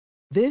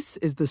This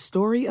is the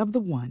story of the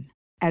one.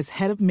 As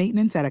head of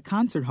maintenance at a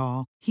concert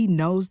hall, he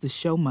knows the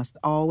show must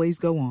always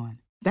go on.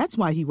 That's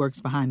why he works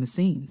behind the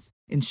scenes,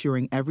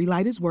 ensuring every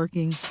light is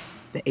working,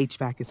 the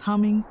HVAC is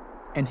humming,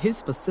 and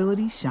his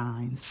facility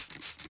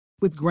shines.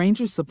 With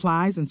Grainger's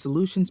supplies and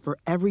solutions for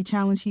every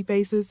challenge he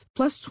faces,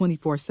 plus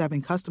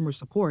 24/7 customer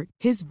support,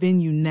 his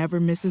venue never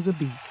misses a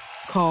beat.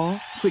 Call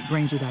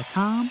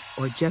quickgrainger.com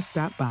or just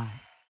stop by.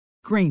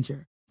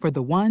 Grainger, for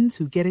the ones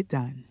who get it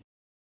done.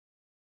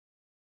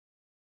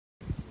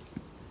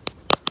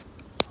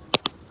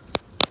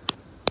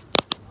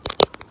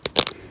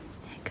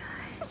 Hey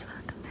guys,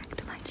 welcome back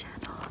to my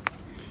channel.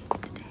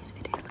 In today's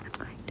video, I'm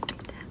going to be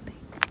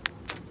tapping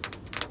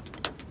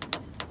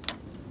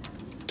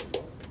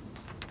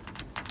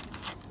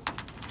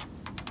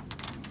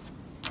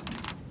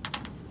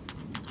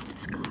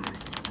this card.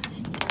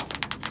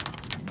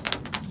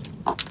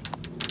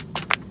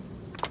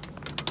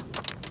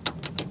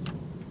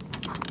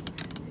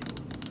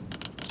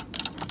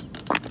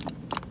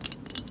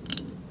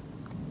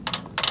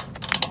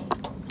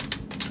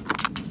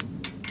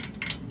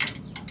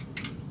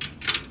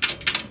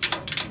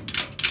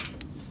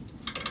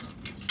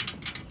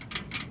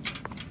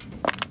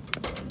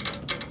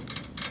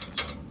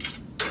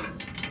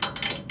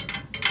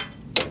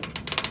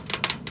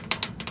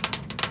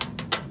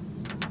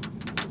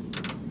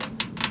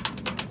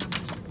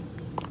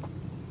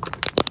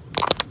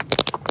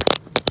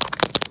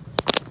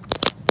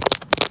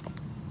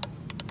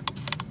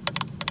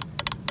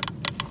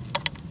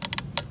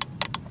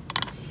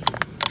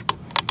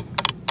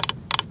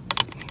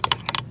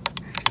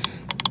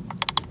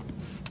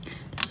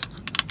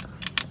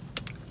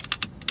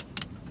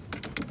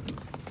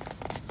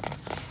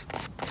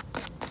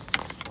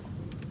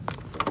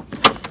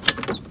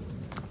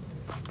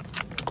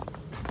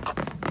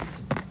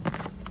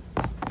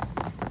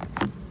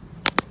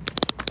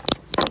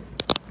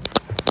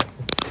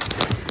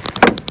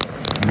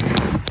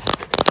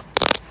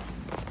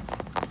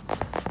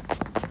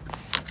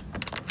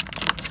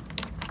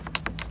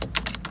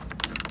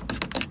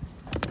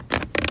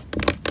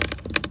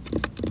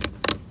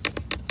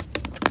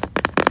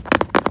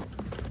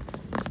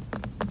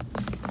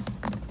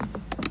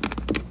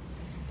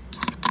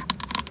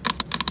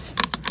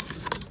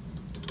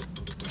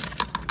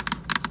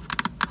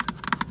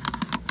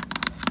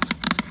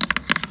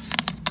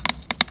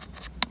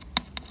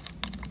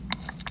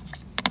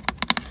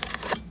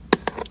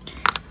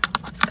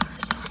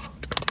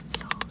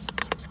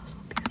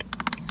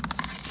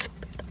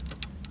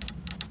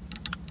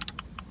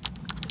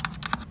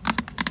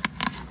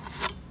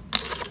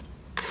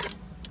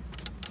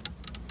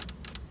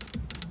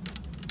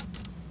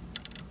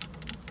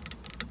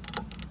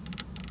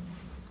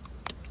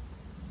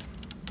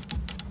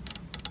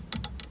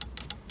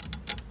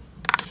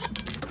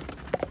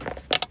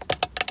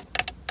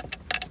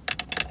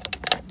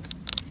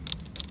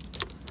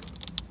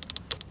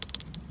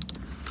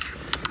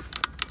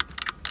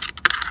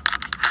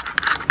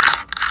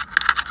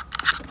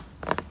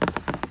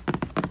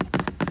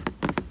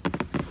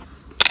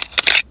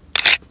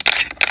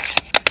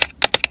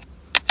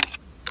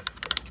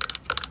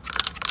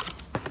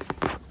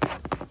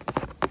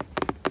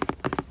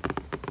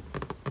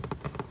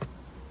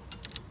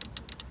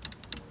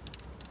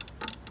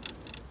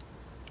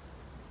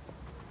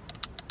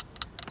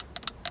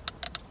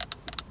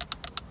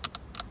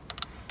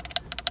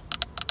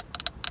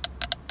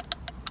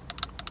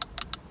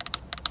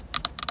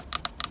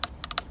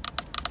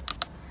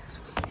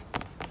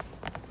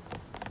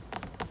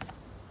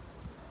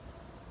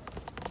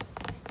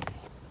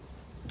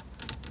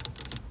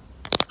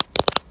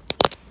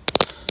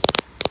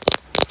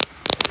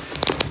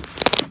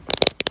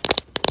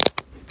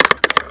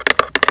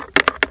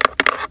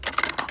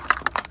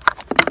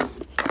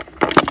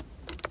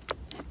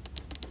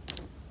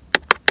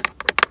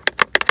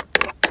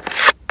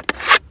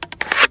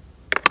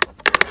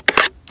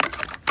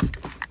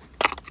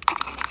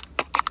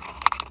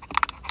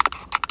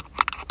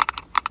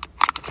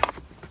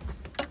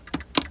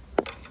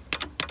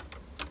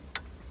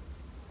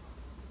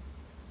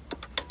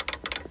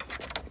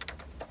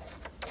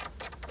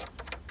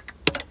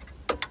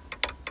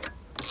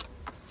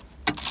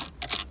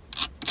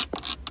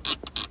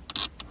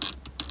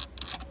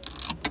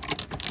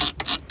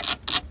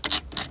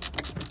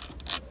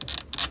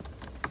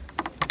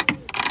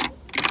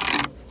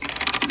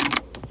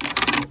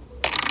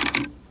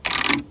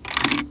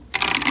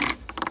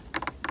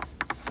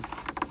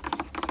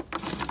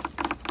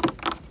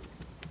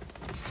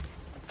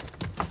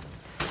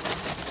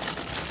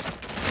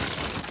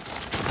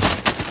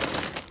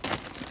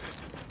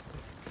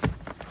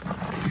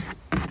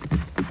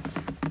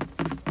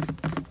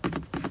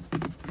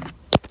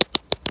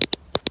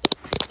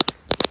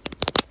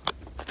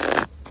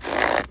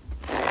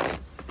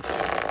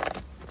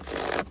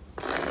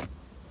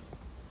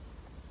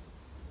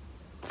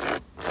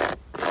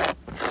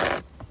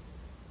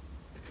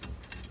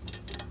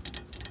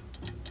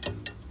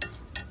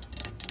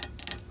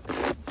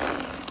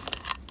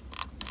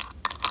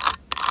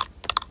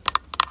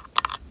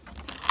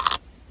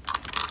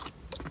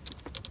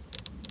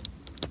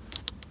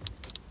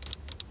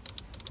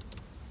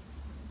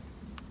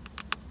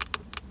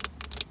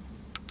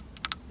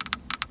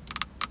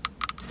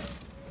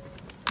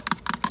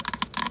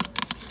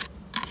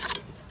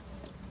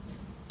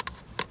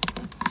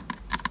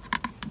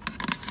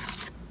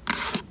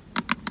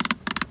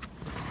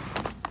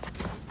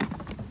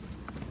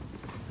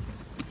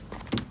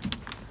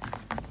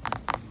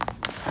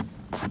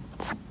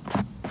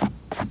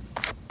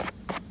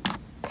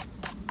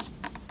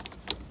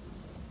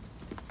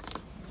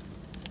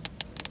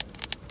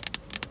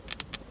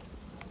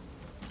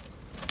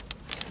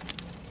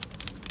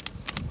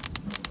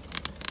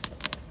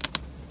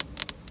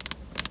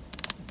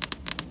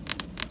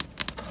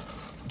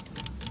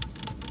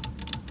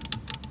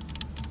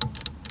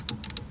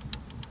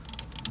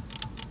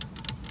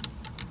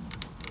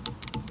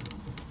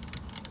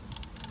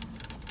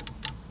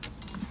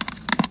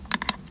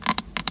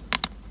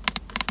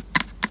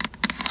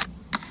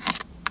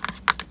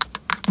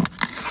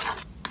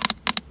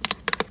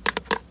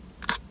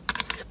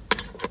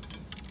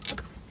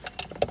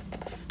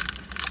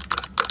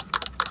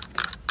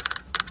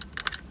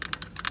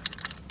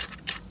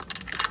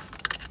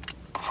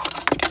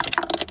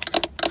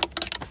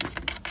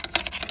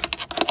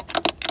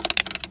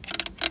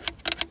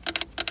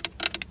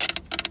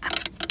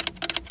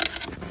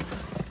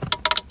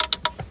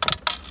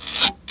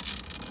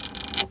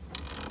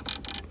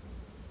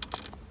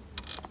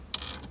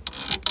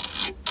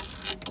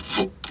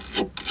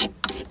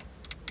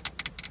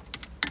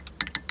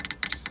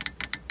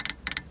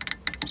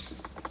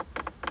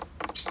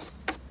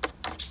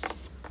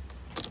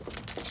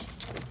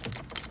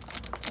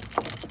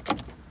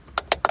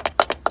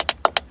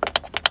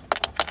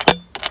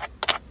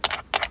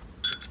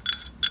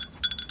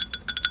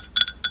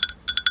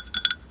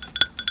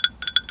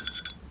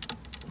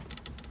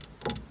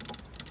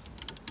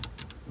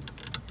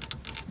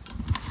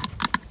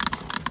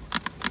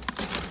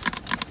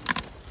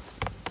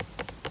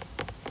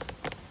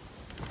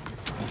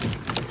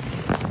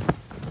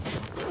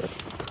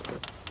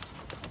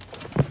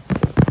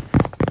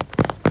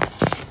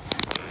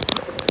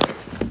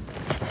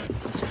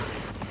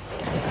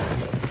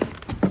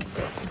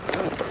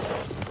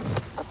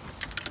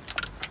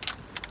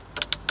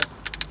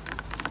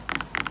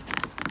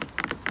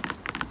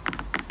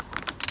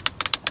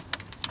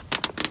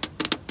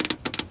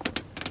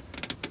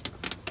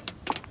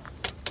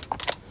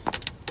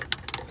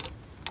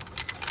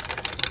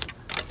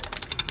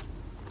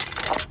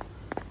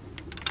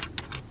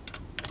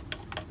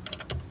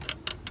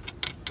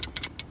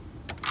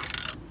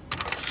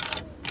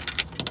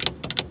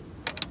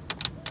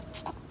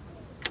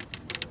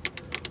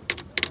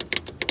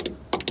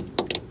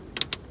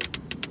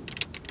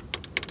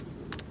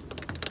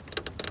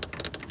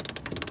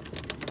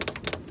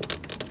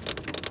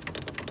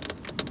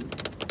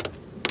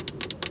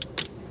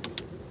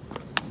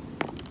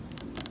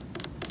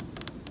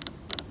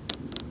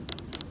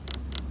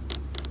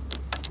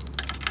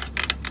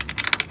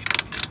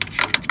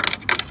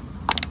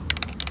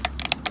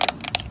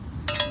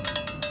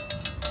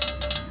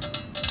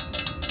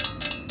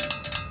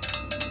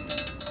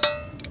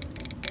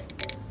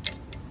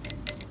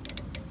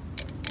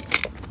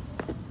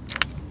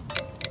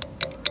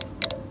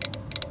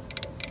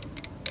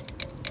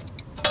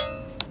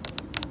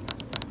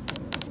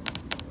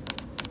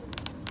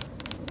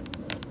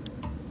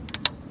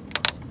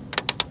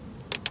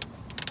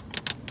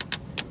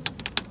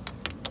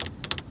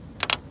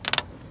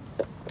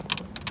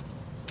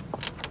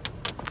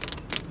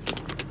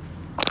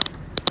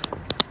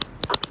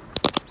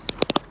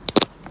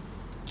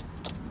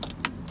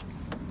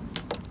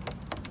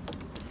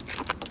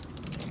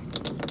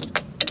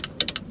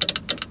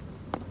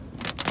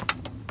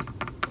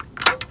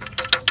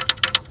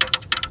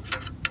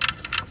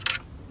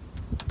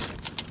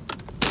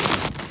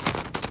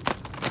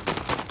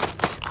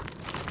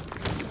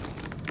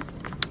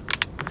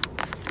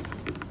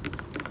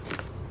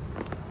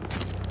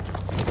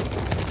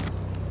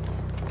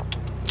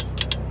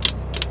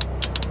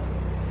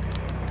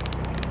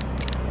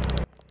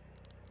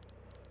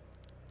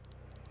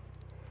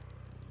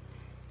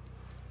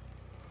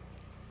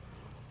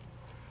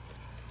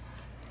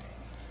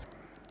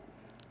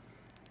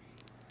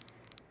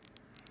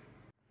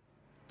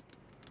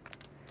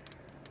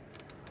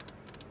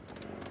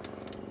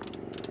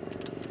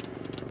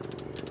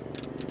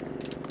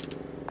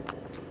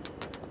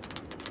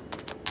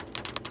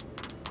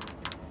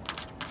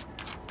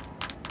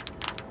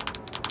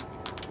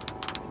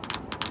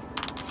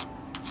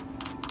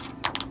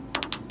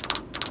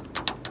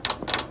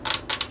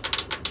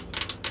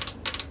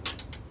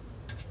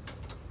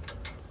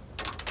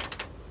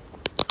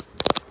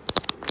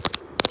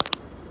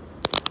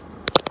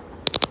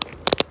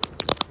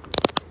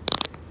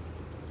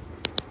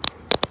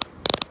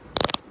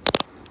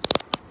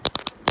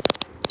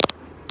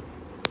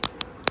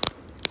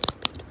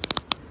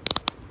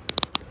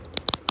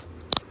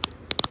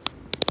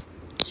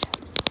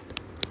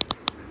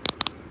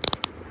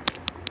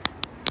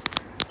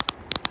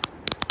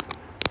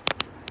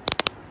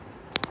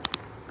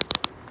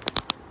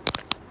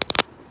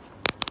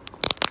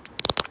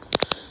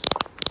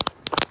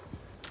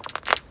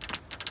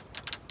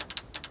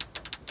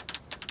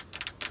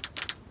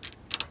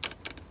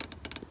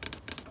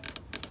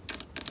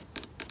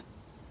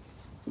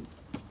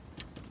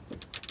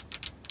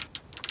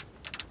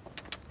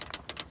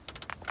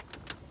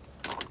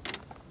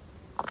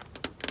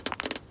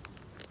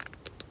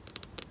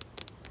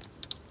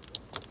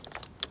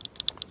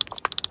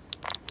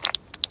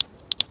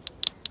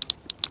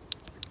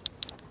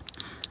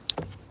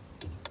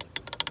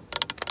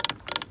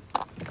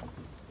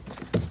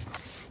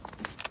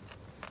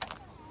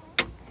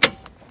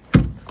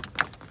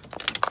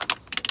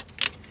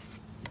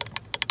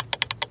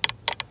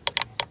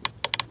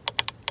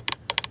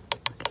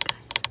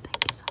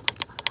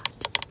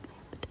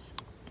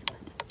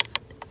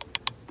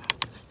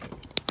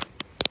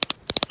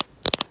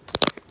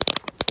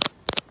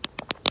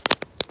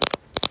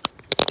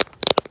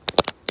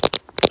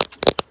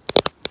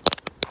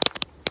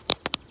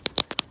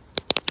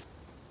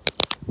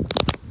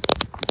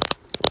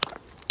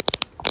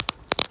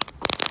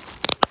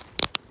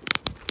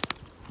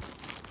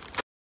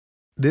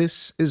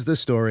 This is the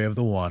story of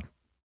the one.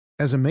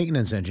 As a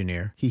maintenance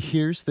engineer, he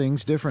hears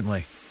things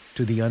differently.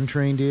 To the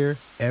untrained ear,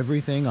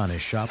 everything on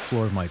his shop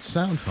floor might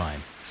sound fine,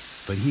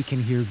 but he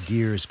can hear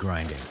gears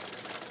grinding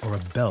or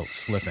a belt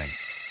slipping.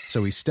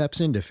 So he steps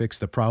in to fix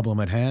the problem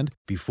at hand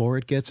before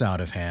it gets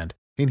out of hand.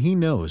 And he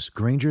knows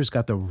Grainger's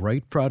got the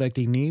right product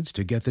he needs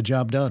to get the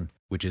job done,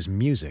 which is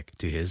music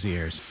to his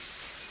ears.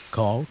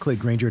 Call, click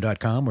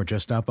Grainger.com, or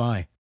just stop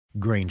by.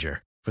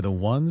 Grainger, for the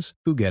ones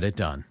who get it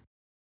done.